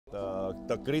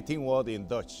the greeting word in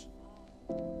Dutch?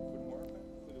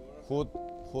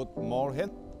 Goedemorgen.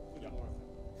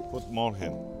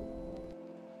 Goedemorgen.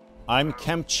 I'm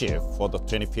camp chief for the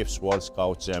 25th World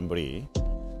Scout Jamboree.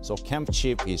 So camp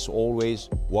chief is always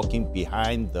working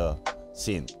behind the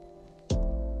scene.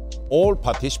 All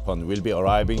participants will be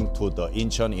arriving to the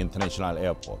Incheon International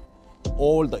Airport.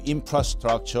 All the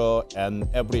infrastructure and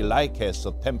every like as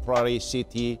a temporary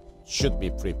city should be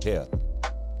prepared.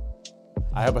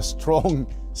 I have a strong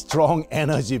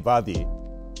energy body.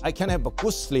 I can have a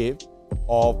good sleep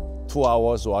of 2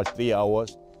 hours or 3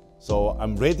 hours. So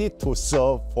I'm ready to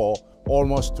serve for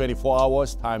almost 24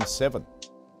 hours times 7.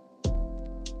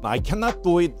 I cannot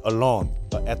do it alone.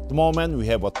 At the moment, we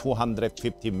have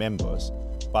 250 members.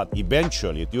 But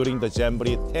eventually, during the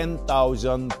Jamboree,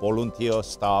 10,000 volunteer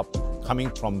staff coming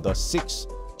from the 6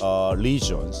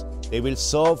 regions, they will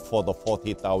serve for the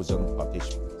 40,000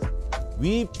 participants.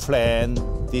 We planned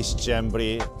this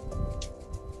Jamboree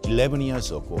 11 years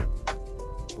ago.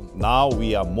 Now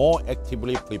we are more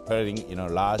actively preparing in the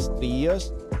last 3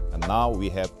 years, and now we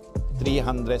have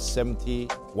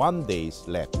 371 days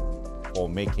left for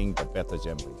making the better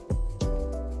Jamboree.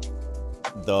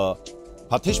 The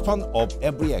participants of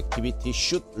every activity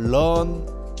should learn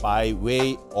by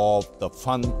way of the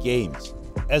fun games.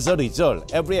 As a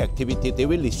result, every activity, they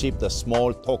will receive the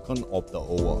small token of the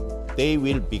award. They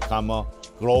will become a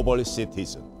global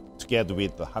citizen together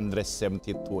with the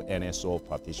 172 NSO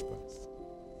participants.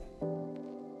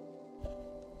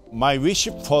 My wish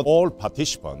for all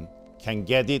participants can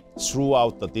get it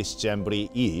throughout this Jamboree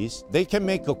is they can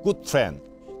make a good friend.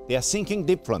 They are thinking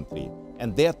differently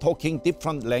and they are talking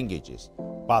different languages,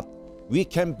 but we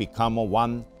can become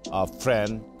one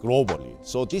friend globally.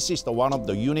 So this is one of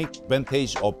the unique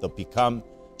advantage of the become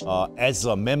as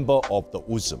a member of the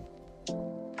USM.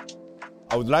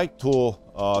 I would like to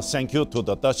thank you to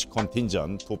the Dutch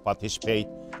Contingent to participate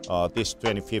this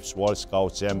 25th World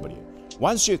Scout Jamboree.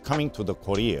 Once you're coming to the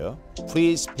Korea,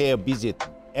 please pay a visit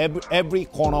every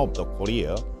corner of the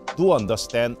Korea to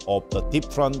understand of the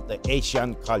different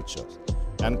Asian cultures.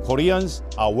 And Koreans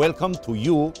are welcome to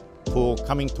you to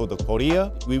coming to the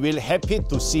Korea. We will happy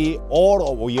to see all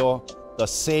of your the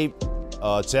safe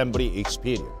Jamboree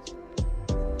experience.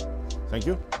 Thank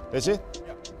you. That's it.